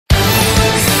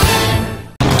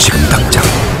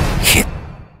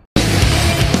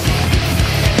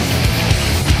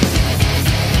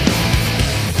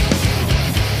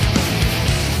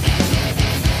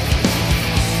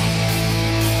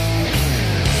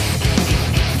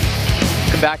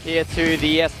back here to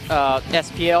the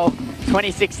SPL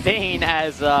 2016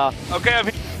 as... Okay, I'm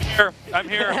here. I'm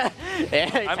here.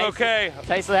 Yeah, I'm okay.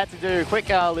 Tasler had to do a quick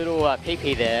little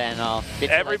pee-pee there. And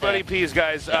everybody pees,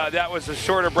 guys. That was a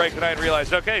shorter break than I had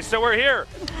realized. Okay, so we're here.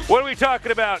 What are we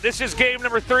talking about? This is game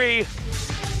number 3. It's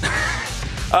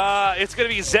going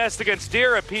to be Zest against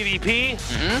Deer, a PvP.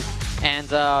 And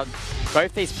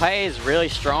both these players really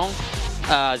strong.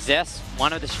 Zest,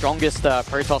 one of the strongest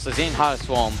Protosses in Heart of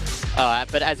Swarm.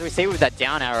 But as we see with that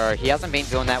down arrow, he hasn't been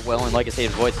doing that well in Legacy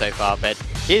of the Void so far, but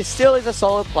he still is a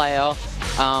solid player.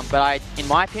 But in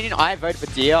my opinion, I voted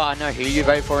for Deer. I know who you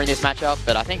voted for in this matchup,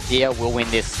 but I think Deer will win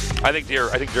this. I think Deer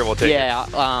will take it. Yeah.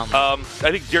 I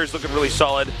think Deer's looking really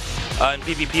solid in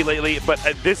PvP lately, but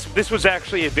this was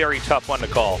actually a very tough one to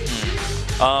call.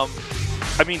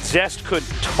 I mean, Zest could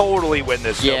totally win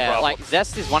this. Yeah, no problem. like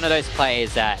Zest is one of those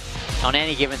players that on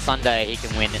any given Sunday he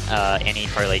can win any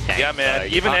Pro League game. Yeah, man. So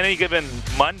even any given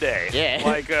Monday. Yeah.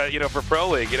 Like you know, for Pro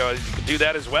League, you know, you can do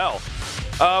that as well.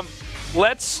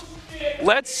 Let's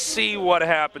see what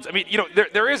happens. I mean, you know,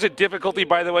 there is a difficulty,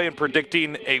 by the way, in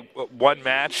predicting one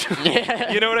match.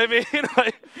 Yeah. You know what I mean?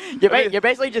 Like, you're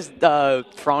basically just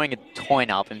throwing a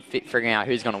coin up and figuring out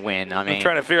who's going to win. I mean, I'm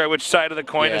trying to figure out which side of the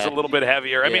coin is a little bit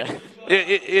heavier. I mean,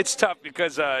 it's tough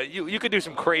because you could do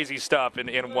some crazy stuff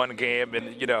in one game,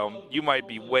 and you know, you might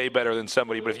be way better than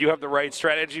somebody. But if you have the right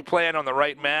strategy plan on the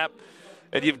right map,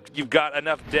 and you've got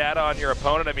enough data on your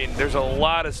opponent, I mean, there's a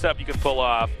lot of stuff you can pull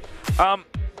off.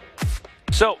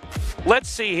 So let's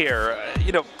see here.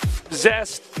 You know,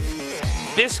 Zest,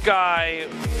 this guy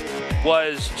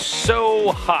was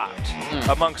so hot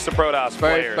amongst the Protoss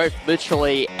players. Both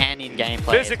literally and in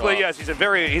gameplay. Physically, yes, he's a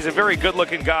very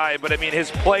good-looking guy, but I mean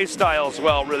his play style as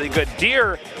well, really good.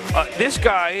 Deer, this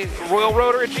guy, Royal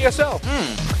Rotor at GSL.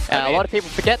 A lot of people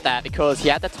forget that because he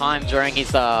had the time during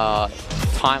his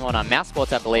time on Mouse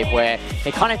Sports, I believe, where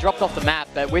he kind of dropped off the map,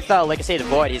 but with Legacy of the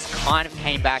Void, he's kind of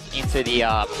came back into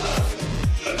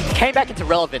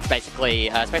relevance, basically,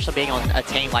 especially being on a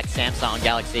team like Samsung and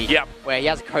Galaxy, where he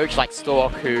has a coach like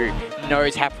Stork who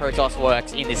knows how Protoss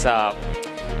works in this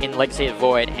in Legacy of the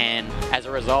Void, and as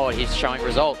a result, he's showing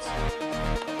results.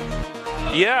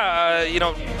 Yeah, you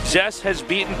know, Zest has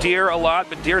beaten Deer a lot,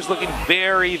 but Deer's looking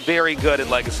very, very good at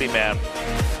Legacy, man.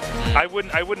 I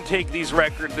wouldn't take this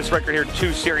record here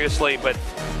too seriously, but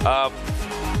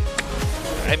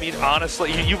I mean,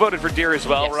 honestly, you voted for Deer as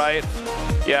well, right?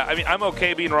 Yeah, I mean, I'm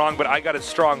okay being wrong, but I got a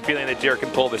strong feeling that Deer can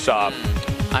pull this off.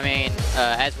 I mean,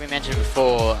 as we mentioned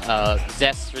before,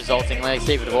 Zest's results in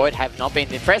Legacy of the Void have not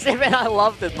been impressive, and I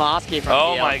love the mask here from Deer.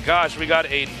 Oh my gosh, we got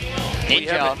a ninja. We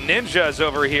have ninjas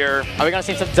over here. Are we going to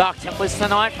see some Dark Templars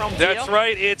tonight from Deer? That's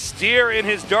right, it's Deer in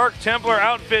his Dark Templar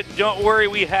outfit. Don't worry,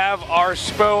 we have our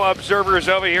SPO observers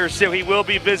over here, so he will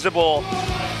be visible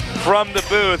from the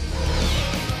booth.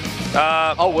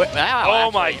 Wow,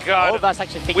 oh my God! All of us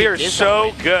actually think we are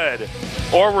so good,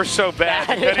 or we're so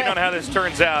bad, depending on how this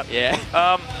turns out. Yeah.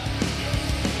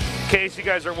 In case you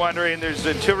guys are wondering, there's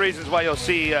 2 reasons why you'll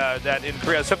see that in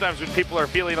Korea. Sometimes when people are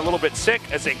feeling a little bit sick,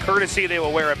 as a courtesy, they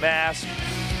will wear a mask.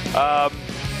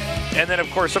 And then,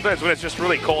 of course, sometimes when it's just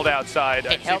really cold outside,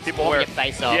 it helps people wear your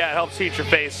face up. Yeah, it helps heat your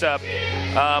face up.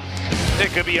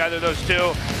 It could be either of those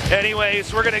two.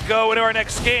 Anyways, we're going to go into our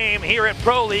next game here at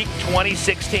Pro League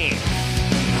 2016.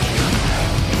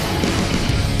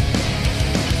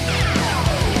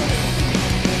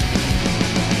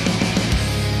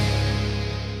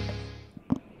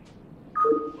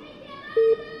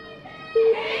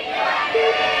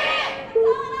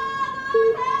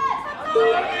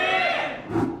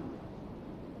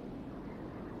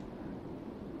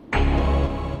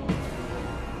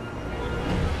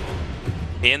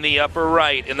 In the upper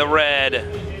right, in the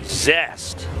red,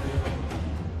 Zest.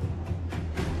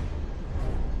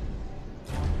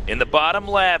 In the bottom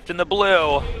left, in the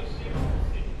blue,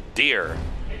 Deer.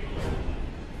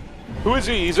 Who is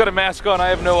he? He's got a mask on. I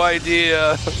have no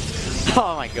idea.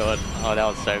 Oh my God. Oh, that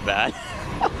was so bad.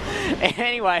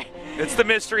 Anyway. It's the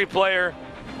mystery player.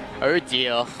 Oh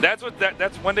dear. That's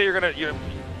one day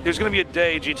there's gonna be a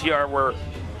day, GTR, where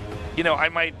you know,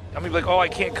 I'm gonna be like, oh, I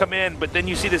can't come in, but then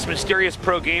you see this mysterious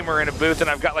pro gamer in a booth, and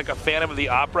I've got like a Phantom of the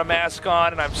Opera mask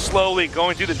on, and I'm slowly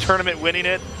going through the tournament, winning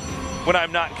it when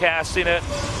I'm not casting it.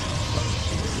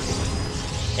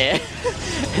 Yeah.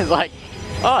 It's like,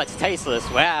 oh, it's Tasteless.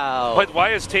 Wow. But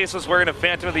why is Tasteless wearing a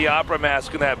Phantom of the Opera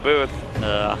mask in that booth?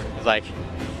 It's like.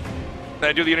 And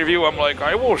I do the interview. I'm like,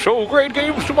 I will show great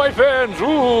games to my fans.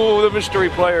 Ooh, the mystery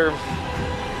player.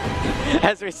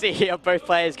 As we see here, both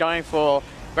players going for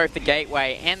both the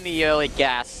gateway and the early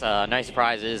gas. No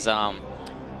surprises. I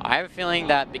have a feeling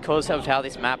that because of how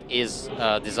this map is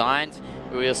designed,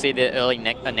 we'll see the early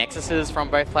nexuses from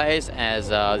both players, as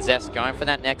Zest going for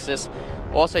that nexus,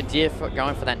 also Deer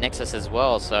going for that nexus as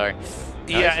well. So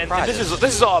yeah, and this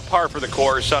is all par for the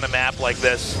course on a map like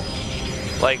this.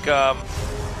 Like,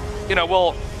 you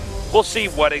know, we'll see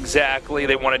what exactly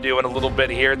they want to do in a little bit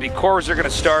here. The cores are going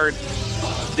to start.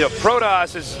 You know,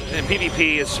 Protoss is in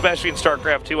PvP, especially in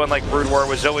Starcraft 2, unlike Brood War,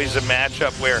 was always a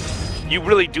matchup where you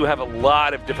really do have a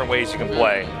lot of different ways you can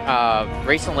play.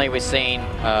 Recently, we've seen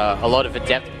a lot of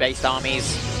Adept-based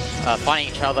armies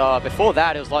fighting each other. Before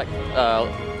that, it was like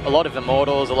a lot of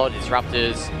Immortals, a lot of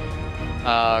Disruptors.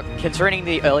 Considering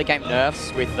the early game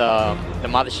nerfs with the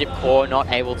Mothership core not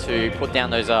able to put down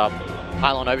those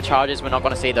pylon overcharges, we're not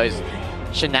going to see those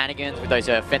shenanigans with those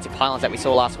offensive pylons that we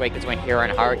saw last week between Hero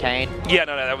and Hurricane. Yeah,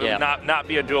 no, that would not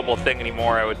be a doable thing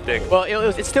anymore, I would think. Well,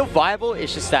 it's still viable,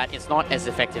 it's just that it's not as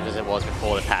effective as it was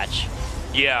before the patch.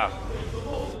 Yeah.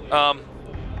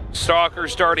 Stalker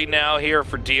starting now here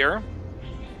for Deer.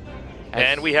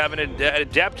 And we have an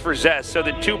Adept for Zest, so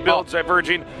the two builds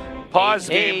diverging. Pause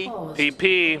game,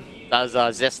 PP.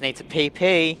 Does Zest need to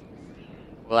PP?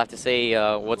 We'll have to see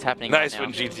what's happening. Nice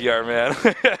one, GTR, man.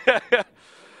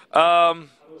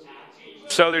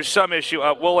 So there's some issue.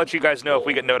 We'll let you guys know if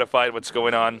we get notified what's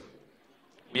going on.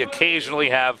 We occasionally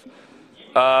have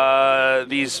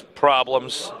these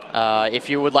problems. If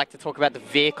you would like to talk about the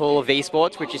vehicle of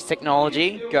esports, which is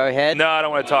technology, go ahead. No, I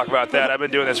don't want to talk about that. I've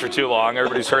been doing this for too long.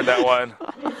 Everybody's heard that one.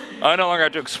 I no longer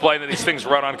have to explain that these things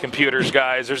run on computers,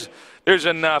 guys. There's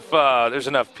enough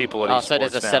people in esports so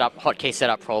there's a hotkey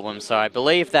setup problem. So I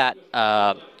believe that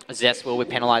Zest will be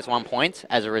penalized 1 point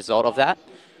as a result of that.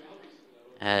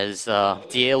 As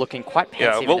Deer looking quite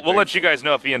pensive. Yeah, we'll let you guys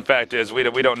know if he in fact is. We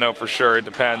don't know for sure. It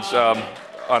depends on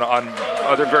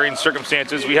other varying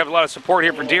circumstances. We have a lot of support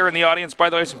here for Deer in the audience, by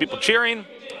the way. Some people cheering.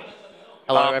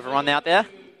 Hello, everyone out there.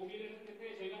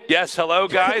 Yes, hello,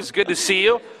 guys. Good to see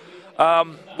you.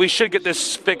 We should get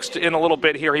this fixed in a little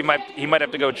bit here. He might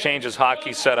have to go change his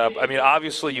hotkey setup. I mean,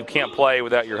 obviously you can't play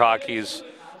without your hotkeys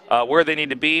where they need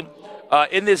to be.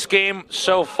 In this game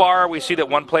so far, we see that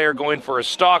one player going for a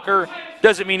Stalker.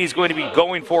 Doesn't mean he's going to be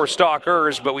going for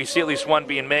Stalkers, but we see at least one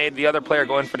being made. The other player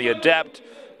going for the Adept.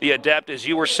 The Adept, as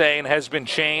you were saying, has been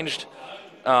changed.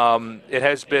 It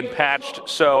has been patched,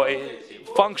 so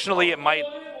functionally it might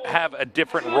have a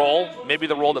different role, maybe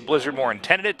the role that Blizzard more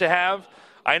intended it to have.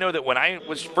 I know that when I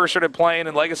first started playing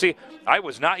in Legacy, I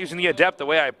was not using the Adept the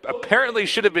way I apparently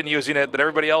should have been using it, that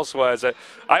everybody else was.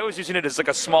 I was using it as like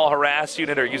a small harass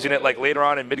unit, or using it like later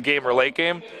on in mid-game or late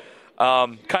game.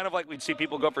 Kind of like we'd see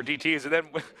people go for DTs, and then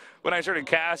when I started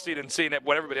casting and seeing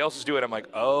what everybody else is doing, I'm like,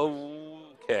 oh,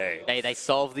 okay. They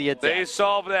solved the Adept. They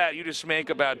solved that. You just make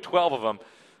about 12 of them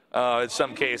in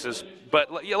some cases.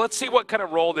 But yeah, let's see what kind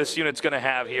of role this unit's going to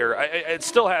have here. It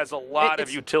still has a lot of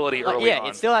utility early on. Yeah,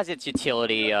 it still has its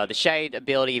utility. The Shade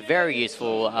ability, very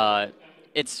useful.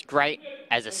 It's great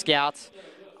as a scout.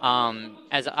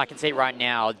 As I can see right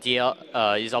now, Deer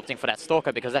is opting for that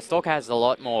Stalker because that Stalker has a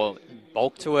lot more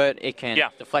bulk to it. It can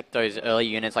deflect those early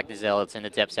units like the Zealots and the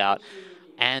Depths out.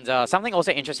 And something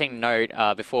also interesting to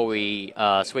note before we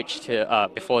switch to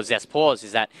before Zest pause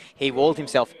is that he walled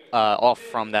himself off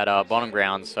from that bottom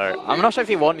ground. So I'm not sure if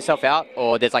he walled himself out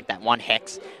or there's like that one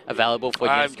hex available for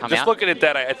units to come out. Just looking at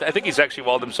that, I think he's actually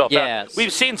walled himself out.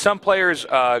 We've seen some players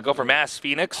go for Mass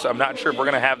Phoenix. I'm not sure if we're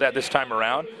going to have that this time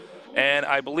around. And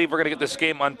I believe we're going to get this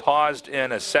game unpaused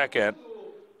in a second.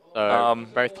 So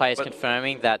both players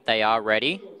confirming that they are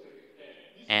ready.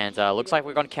 And looks like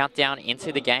we're going to count down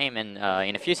into the game, and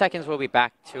in a few seconds we'll be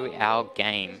back to our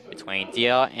game between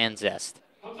Deer and Zest.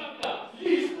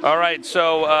 All right,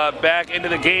 so back into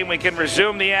the game. We can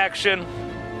resume the action.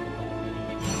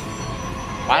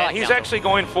 He's actually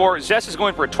going for, Zest is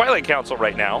going for a Twilight Council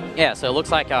right now. Yeah, so it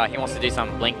looks like he wants to do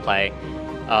some blink play,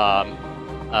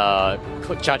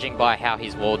 judging by how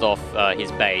he's walled off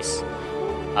his base.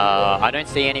 I don't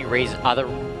see any other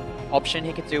option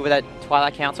he could do with that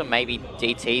Twilight Council, maybe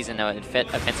DTs and an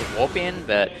offensive warp in,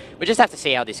 but we just have to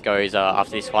see how this goes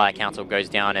after this Twilight Council goes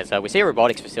down, as we see a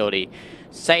robotics facility.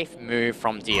 Safe move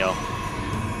from Deer.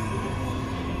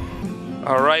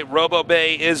 All right, Robo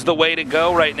Bay is the way to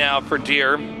go right now for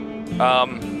Deer.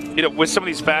 You know, with some of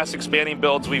these fast expanding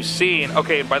builds we've seen.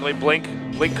 Okay, by the way, Blink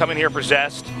coming here for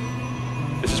Zest.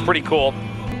 This is pretty cool.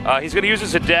 He's going to use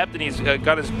his Adept, and he's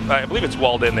got his, I believe it's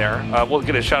walled in there. We'll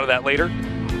get a shot of that later.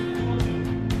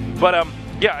 But,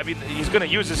 yeah, I mean, he's going to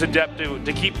use his Adept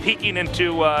to keep peeking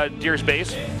into Deer's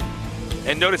base.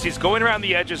 And notice he's going around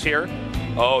the edges here.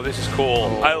 Oh, this is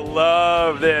cool. I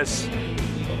love this.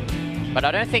 But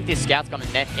I don't think this scout's going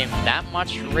to net him that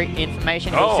much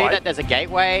information. We'll see that there's a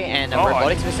gateway and a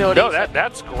robotics facility. No,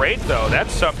 that's great, though.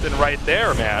 That's something right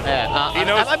there, man. Yeah, he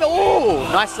knows. Ooh,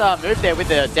 nice move there with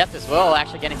the depth as well,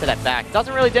 actually getting to that back.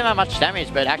 Doesn't really do that much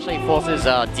damage, but actually forces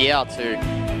DL to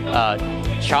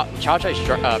charge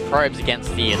those probes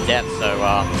against the depth.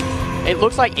 So it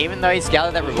looks like even though he's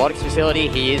scouted that robotics facility,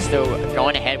 he is still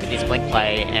going ahead with his blink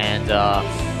play, and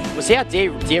we'll see how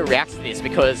Deer reacts to this,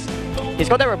 because he's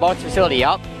got that robotics facility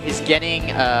up. He's getting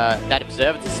that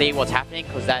observer to see what's happening,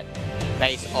 because that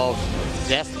base of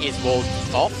Zest is walled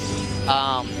off.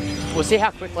 We'll see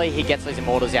how quickly he gets those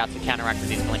immortals out to counteract with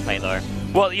his blink play, though.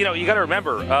 Well, you know, you got to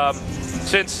remember,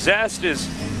 since Zest is,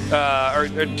 or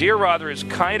Deer rather, is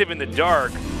kind of in the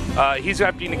dark, he's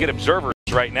having to get observers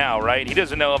right now, right? He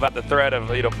doesn't know about the threat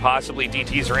of, you know, possibly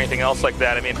DTs or anything else like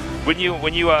that. I mean, when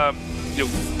you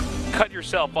cut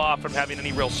yourself off from having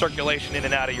any real circulation in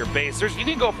and out of your base, you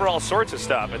can go for all sorts of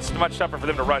stuff. It's much tougher for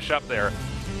them to rush up there.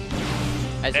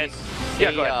 As you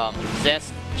see,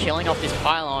 Zest killing off this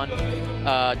pylon,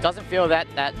 doesn't feel that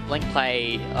blink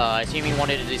play, assuming he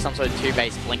wanted to do some sort of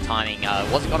 2-base blink timing,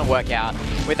 wasn't going to work out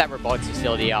with that robotics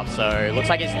facility up. So it looks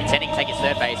like he's intending to take his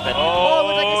 3rd base,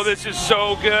 but this is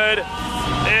so good,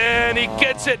 and he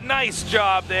gets it. Nice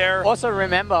job there. Also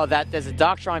remember that there's a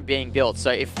Dark Shrine being built,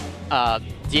 so if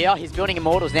DL, he's building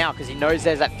immortals now because he knows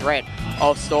there's that threat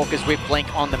of Stalkers with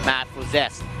blink on the map for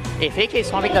Zest. If he keeps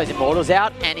pumping those immortals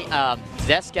out and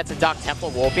Zest gets a Dark Templar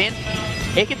warp in,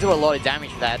 he can do a lot of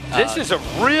damage with that. This is a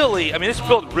really, I mean, this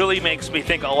build really makes me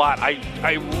think a lot.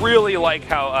 I really like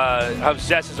how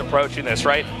Zest is approaching this,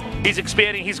 right? He's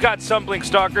expanding. He's got some Blink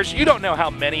Stalkers. You don't know how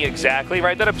many exactly,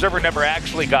 right? That Observer never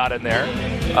actually got in there.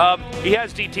 He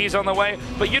has DTs on the way,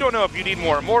 but you don't know if you need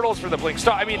more Immortals for the Blink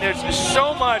Stalker. I mean, there's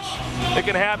so much that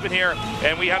can happen here,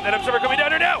 and we have that Observer coming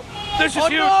down here now. This is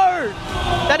huge. No!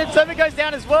 That Observer goes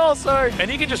down as well, so...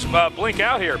 And he can just blink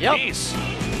out here. Yep. Peace.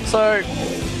 So...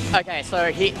 Okay, so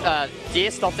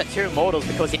Deer stopped at 2 Immortals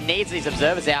because he needs these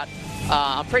Observers out.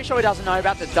 I'm pretty sure he doesn't know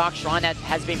about the Dark Shrine that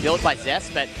has been built by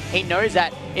Zest, but he knows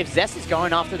that if Zest is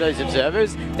going after those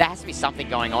Observers, there has to be something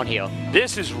going on here.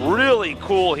 This is really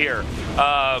cool here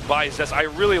by Zest. I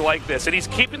really like this. And he's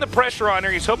keeping the pressure on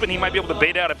here. He's hoping he might be able to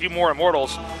bait out a few more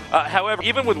Immortals. However,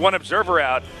 even with 1 Observer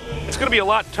out, it's going to be a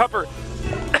lot tougher.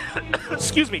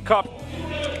 Excuse me, cough.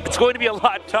 It's going to be a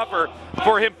lot tougher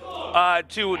for him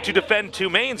to defend 2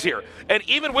 mains here. And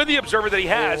even with the Observer that he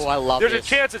has, there's a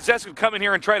chance that Zest could come in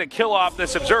here and try to kill off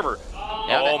this Observer.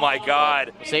 Yeah, oh my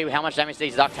God. We'll see how much damage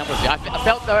these Dark Templars do. I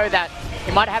felt, though, that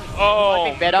he might have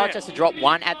might be better just to drop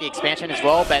 1 at the expansion as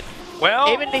well, but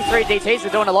even these 3 DTs are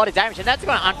doing a lot of damage, and that's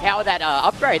going to unpower that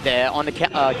upgrade there on the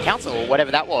council, or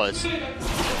whatever that was.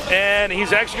 And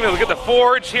he's actually going to look at the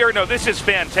Forge here. No, this is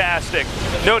fantastic.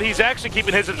 Note, he's actually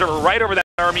keeping his Observer right over that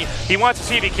army. He wants to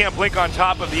see if he can't blink on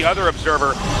top of the other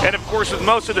Observer. And of course, with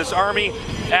most of this army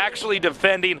actually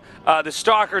defending the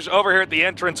Stalkers over here at the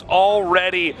entrance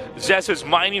already, Zest is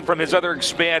mining from his other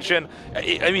expansion.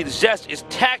 I mean, Zest is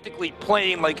tactically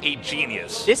playing like a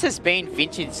genius. This has been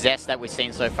vintage Zest that we've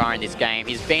seen so far in this game.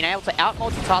 He's been able to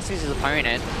out-multitask his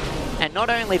opponent, and not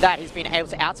only that, he's been able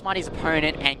to outsmart his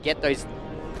opponent and get those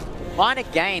minor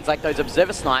gains like those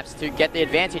Observer snipes to get the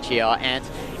advantage here. And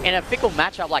in a fickle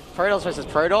matchup like Protoss versus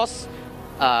Protoss,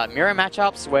 mirror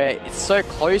matchups where it's so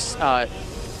close,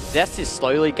 Zest is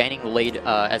slowly gaining the lead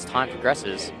as time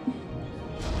progresses.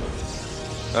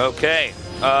 Okay,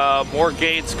 more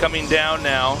gates coming down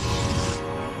now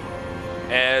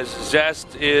as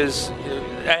Zest is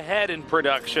ahead in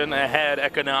production, ahead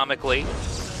economically.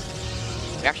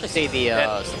 We actually see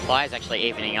the supplies actually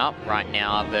evening up right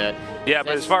now, but yeah,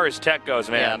 but as far as tech goes,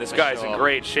 man, this guy's in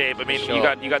great shape. I mean, you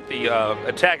got the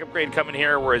attack upgrade coming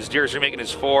here, whereas Deer's making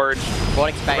his Forge. We're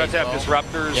about to have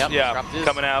Disruptors, Disruptors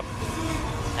coming out.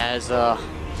 As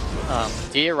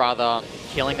Deer rather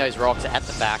killing those rocks at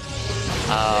the back.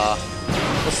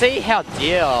 We'll see how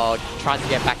Deer tries to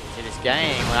get back into this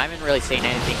game. I haven't really seen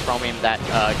anything from him that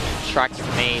strikes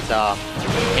for me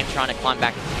as him trying to climb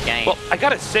back into the game. Well, I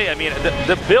gotta say, I mean,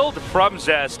 the build from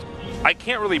Zest, I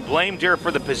can't really blame Deer for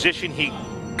the position he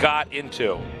got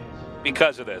into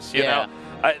because of this, you know?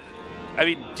 I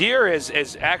mean, Deer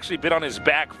has actually been on his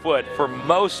back foot for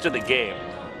most of the game.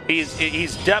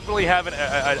 He's definitely having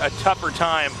a tougher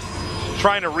time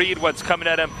trying to read what's coming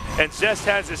at him, and Zest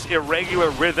has this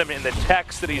irregular rhythm in the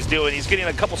text that he's doing. He's getting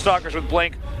a couple Stalkers with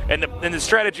Blink, and the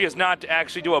strategy is not to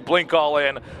actually do a Blink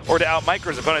all-in or to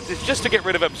out-micro his opponents. It's just to get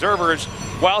rid of Observers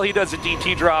while he does a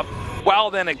DT drop, while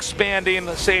then expanding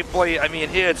safely. I mean,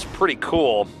 it's pretty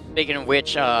cool. Speaking of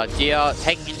which, Deer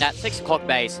taking that 6 o'clock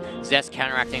base, Zest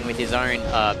counteracting with his own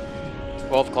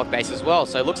 12 o'clock base as well.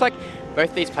 So it looks like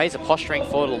both these players are posturing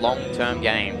for the long-term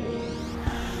game.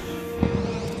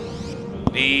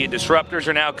 The Disruptors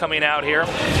are now coming out here.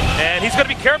 And he's going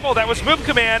to be careful. That was move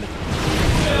command.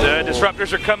 The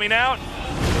Disruptors are coming out.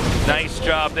 Nice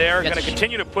job there. Going to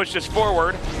continue to push this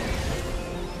forward.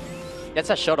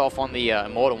 Gets a shot off on the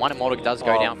Immortal. One Immortal does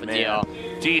go down for DR.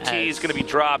 DT is going to be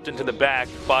dropped into the back,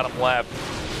 bottom left.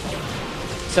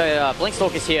 So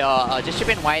Blinkstalkers here just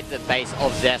chipping away at the base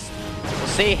of Zest. We'll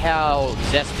see how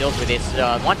Zest deals with this.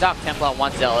 One Dark Templar,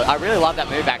 one Zealot. I really love that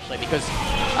move actually, because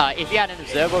if you had an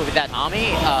Observer with that army,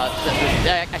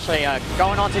 actually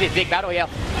going on to this big battle here,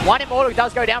 one Immortal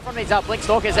does go down from these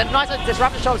Blinkstalkers, and nice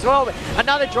Disruptor shot as well. But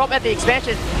another drop at the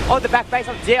expansion of the back base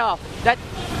of DR. That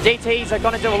DTs are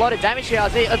going to do a lot of damage here.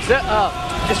 The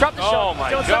Disruptor shot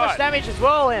doing so much damage as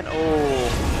well, and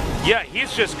yeah,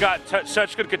 he's just got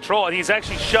such good control, and he's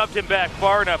actually shoved him back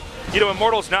far enough. You know,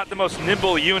 Immortal's not the most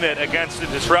nimble unit against the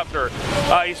Disruptor.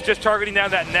 He's just targeting down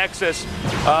that Nexus.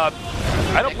 I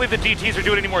don't believe the DTs are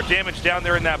doing any more damage down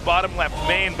there in that bottom left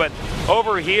main, but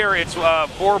over here it's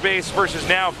 4 base versus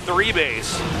now 3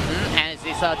 base. And as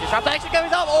this Disruptor actually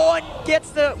goes up, and gets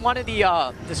one of the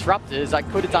Disruptors. I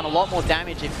could have done a lot more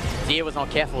damage if Deer was not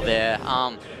careful there.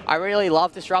 I really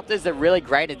love Disruptors. They're really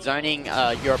great at zoning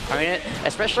your opponent,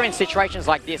 especially in situations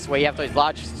like this where you have those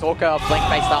large Stalker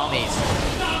Blink-based armies.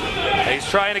 He's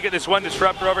trying to get this one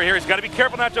Disruptor over here. He's got to be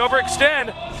careful not to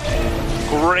overextend.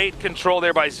 Great control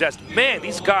there by Zest. Man,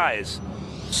 these guys,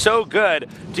 so good.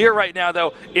 Deer right now,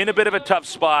 though, in a bit of a tough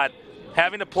spot.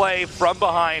 Having to play from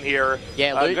behind here.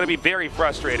 Yeah, going to be very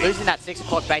frustrating. Losing that 6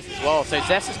 o'clock base as well. So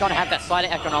Zest is going to have that slight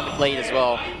economic lead as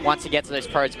well once he gets those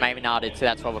probes Mavenarded to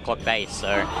that 12 o'clock base. So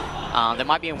there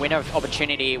might be a window of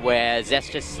opportunity where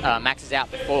Zest just maxes out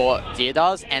before Deer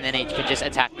does, and then he can just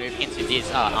attack move into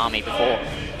Deer's army before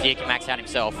Deer can max out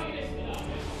himself.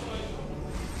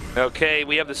 Okay,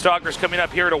 we have the Stalkers coming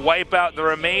up here to wipe out the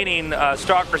remaining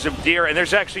Stalkers of Deer, and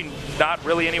there's actually not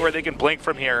really anywhere they can blink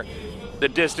from here. The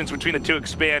distance between the 2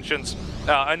 expansions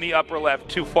on the upper left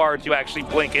too far to actually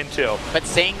blink into. But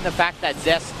seeing the fact that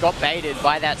Zest got baited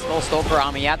by that small Stalker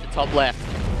army at the top left,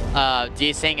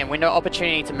 Deer seeing a window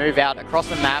opportunity to move out across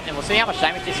the map, and we'll see how much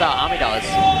damage this army does.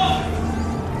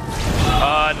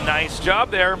 Nice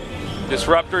job there.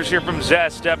 Disruptors here from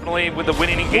Zest, definitely with the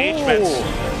winning engagements. Ooh.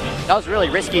 That was a really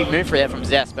risky move for there from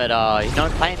Zest, but he's not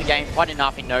playing the game quite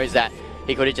enough. He knows that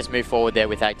he could have just moved forward there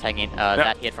without taking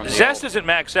that hit from Zest isn't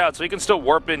maxed out, so he can still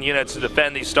warp in units to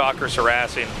defend these Stalkers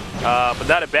harassing. But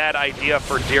not a bad idea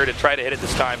for Deer to try to hit it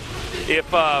this time. If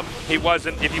he was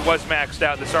maxed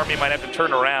out, this army might have to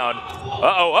turn around.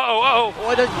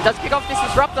 Oh, does pick off this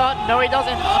Disruptor? No, he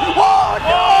doesn't. Oh,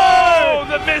 no! Oh,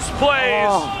 the misplays!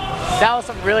 Oh. That was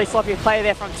some really sloppy play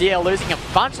there from Deer, losing a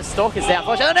bunch of Stalkers there.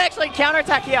 Unfortunately, and actually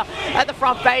counterattack here at the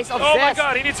front base of Zest. Oh my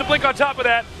god, he needs to blink on top of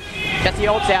that. Gets the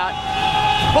orbs out.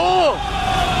 Oh!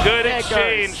 Good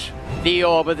exchange. The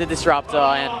orb of the Disruptor,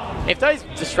 and if those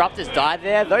Disruptors died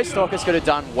there, those Stalkers could have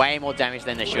done way more damage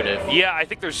than they should have. Yeah, I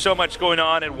think there's so much going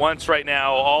on at once right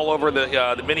now, all over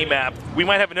the mini-map. We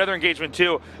might have another engagement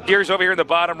too. Deer's over here in the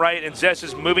bottom right, and Zest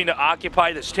is moving to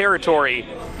occupy this territory.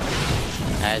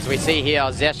 As we see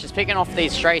here, Zest just picking off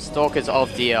these stray Stalkers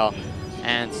of Deer,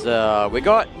 and we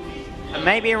got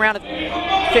maybe around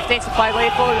 15 to play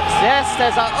lead for Zest.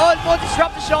 There's more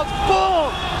Disruptor shots.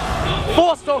 Boom!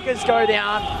 4 Stalkers go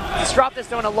down. Disruptor's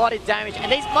doing a lot of damage,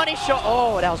 and these money shots.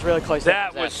 Oh, that was really close.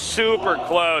 That was super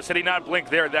close. Had he not blinked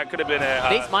there, that could have been a.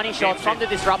 These money shots from the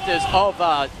Disruptors of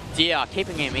Deer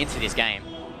keeping him into this game.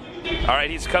 All right,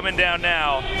 he's coming down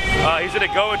now. He's going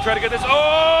to go and try to get this.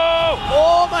 Oh!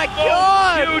 Oh my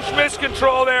god! Huge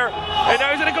miscontrol there. And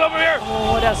now he's going to go over here.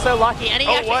 Oh, that was so lucky. And he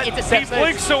actually intercepts. He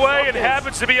blinks away and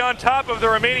happens to be on top of the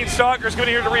remaining Stalkers coming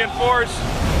here to reinforce.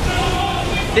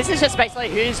 This is just basically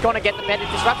who's going to get the better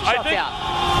Disruptor shots out.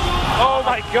 Oh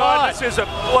my god, this is a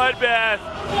bloodbath.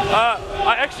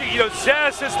 Actually,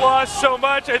 Zest has lost so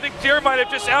much. I think Deer might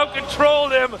have just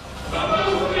out-controlled him.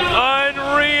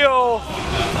 Unreal.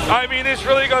 I mean, this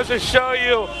really goes to show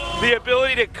you the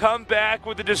ability to come back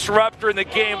with the Disruptor in the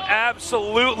game.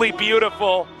 Absolutely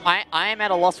beautiful. I am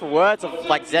at a loss for words of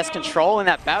Zest control in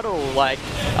that battle. Like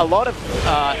a lot of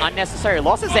unnecessary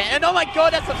losses there. And oh my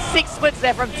god, that's some 6 splits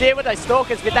there from Deer with those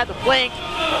Stalkers without the blink.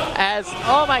 As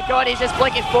oh my god, he's just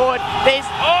blinking forward. These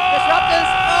Disruptors.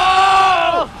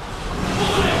 Oh!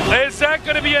 Is that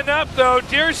going to be enough though?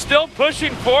 Deer's still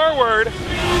pushing forward.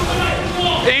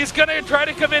 He's going to try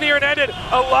to come in here and end it.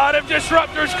 A lot of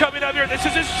Disruptors coming up here. This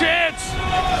is his chance.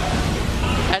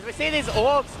 As we see these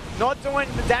orbs not doing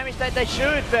the damage that they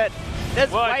should, but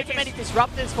there's way too many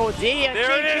Disruptors for D. And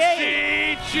there it is,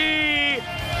 GG.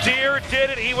 Deer did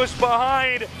it. He was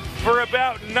behind for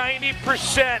about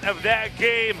 90% of that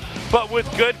game, but with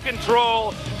good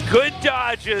control, good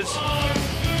dodges,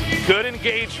 good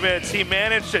engagements, he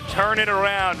managed to turn it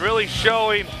around, really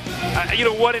showing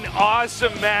what an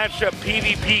awesome matchup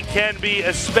PvP can be,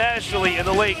 especially in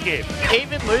the late game.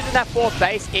 Even losing that 4th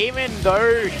base, even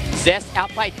though Zest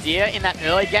outplayed Deer in that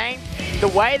early game, the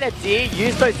way that Deer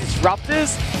used those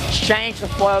disruptors changed the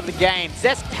flow of the game.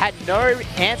 Zest had no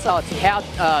answer to how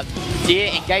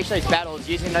Deer engaged those battles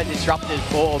using those disruptors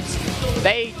orbs.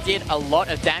 They did a lot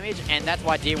of damage, and that's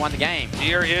why Deer won the game.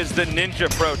 Deer is the Ninja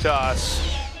Protoss.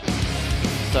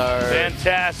 So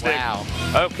fantastic. Wow.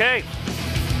 Okay.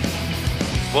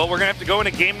 Well, we're going to have to go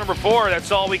into game number 4. That's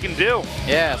all we can do.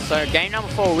 Yeah, so game number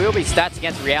 4 will be stats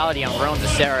against reality on Ruins of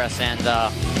Ceres, and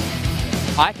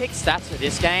I picked stats for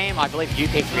this game. I believe you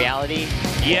picked reality.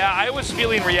 Yeah, I was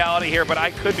feeling reality here, but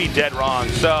I could be dead wrong.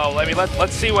 So, I mean,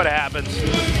 let's see what happens.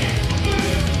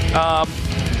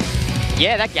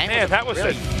 Yeah, that game was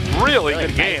a really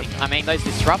good game. I mean, those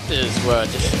disruptors were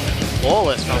just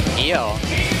flawless from here.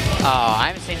 I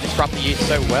haven't seen Disruptor used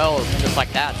so well just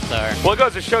like that, so. Well, it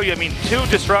goes to show you, I mean, 2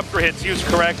 Disruptor hits used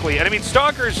correctly. And I mean,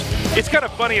 Stalkers, it's kind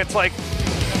of funny. It's like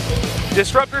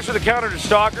Disruptors are the counter to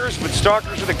Stalkers, but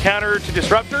Stalkers are the counter to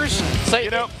Disruptors. So,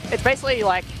 it's basically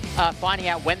like finding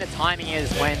out when the timing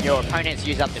is when your opponents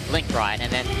use up the blink, right?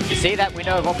 And then you see that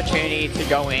window of opportunity to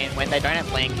go in when they don't have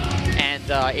blink. And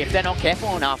if they're not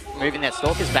careful enough moving their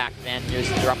Stalkers back, then your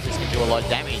Disruptors can do a lot of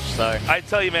damage. So I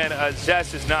tell you, man,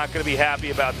 Zest is not going to be happy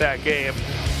about that game.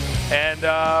 And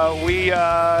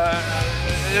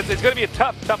it's going to be a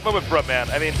tough moment for him, man.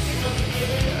 I mean,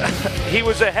 he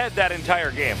was ahead that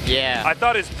entire game. Yeah. I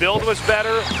thought his build was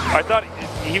better. I thought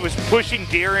he was pushing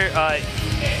Deer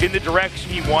in the direction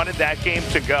he wanted that game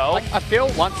to go. Like, I feel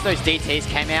once those DTs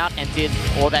came out and did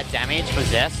all that damage for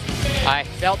Zest, I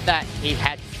felt that he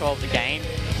had control of the game.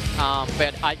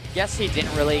 But I guess he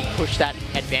didn't really push that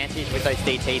advantage with those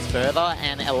DTs further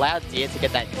and allowed Deer to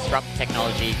get that disrupt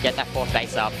technology, get that 4th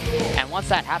base up. And once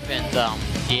that happened,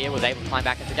 Deer was able to climb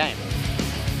back into the game.